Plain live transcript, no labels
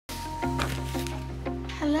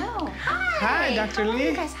Hello. Hi, Dr. How are Lee.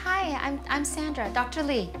 you guys? Hi, I'm Sandra. Dr.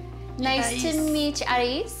 Lee. Nice to meet you.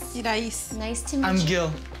 Irais. Nice to meet you. I'm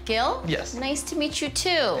Gil. Gil? Yes. Nice to meet you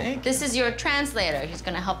too. Thank This you. is your translator. He's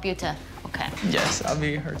gonna help you to. Okay. Yes, I'll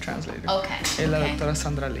be her translator. Okay. Es la doctora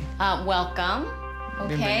Sandra Lee. Welcome.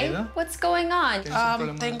 Okay. Bienvenida. What's going on?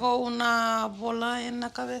 Tengo una bola en la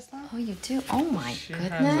cabeza. Oh, you do? Oh my She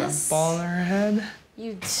goodness. has a ball in her head.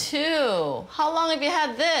 You do. How long have you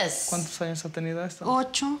had this? ¿Cuántos años ha tenido esto?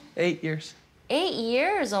 8. 8 years. 8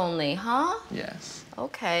 years only, huh? Yes.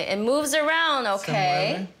 Okay. It moves around,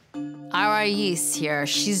 okay. Irais here,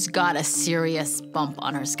 she's got a serious bump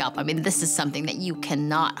on her scalp. I mean, this is something that you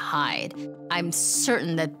cannot hide. I'm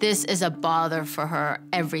certain that this is a bother for her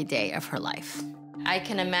every day of her life. I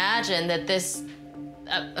can imagine that this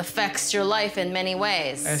affects your life in many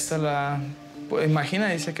ways. Esta la... Imagina,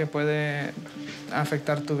 dice que puede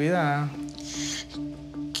afectar tu vida.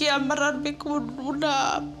 Que amarrarme con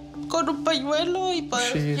un pañuelo y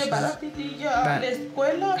poder llevar a mi niña a la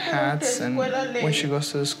escuela. Hats, and when she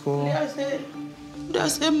goes to the school, le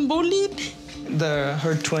hacen bullying.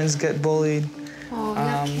 her twins get bullied. Oh,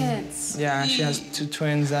 your kids. Yeah, she has 2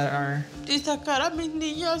 twins that are... Y sacar a mis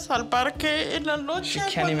niñas al parque en la noche. She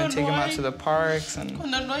can't even take them out to the parks.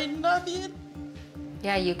 Cuando no hay nadie.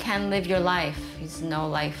 Yeah, you can live your life. It's no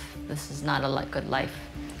life. This is not a good life.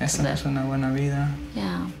 Esta no es una buena vida.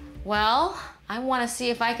 Yeah. Well, I want to see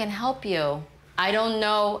if I can help you. I don't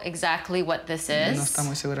know exactly what this is. No está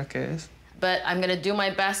muy segura qué es. But I'm going to do my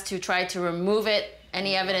best to try to remove it,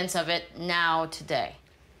 any evidence of it, now, today.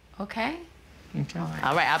 Okay? Okay.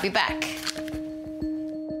 All right, I'll be back.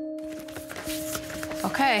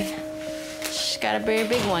 Okay. She's got a very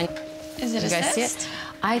big one. Is it You a guys see cyst? it?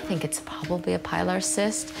 I think it's probably a pilar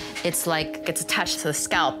cyst. It's like, it's attached to the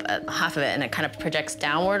scalp, half of it, and it kind of projects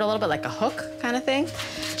downward a little bit, like a hook kind of thing.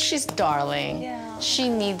 She's darling. Yeah. She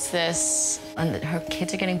needs this. And her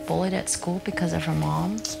kids are getting bullied at school because of her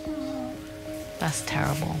mom. That's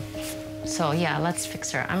terrible. So yeah, let's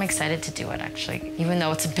fix her. I'm excited to do it, actually. Even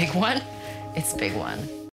though it's a big one, it's a big one.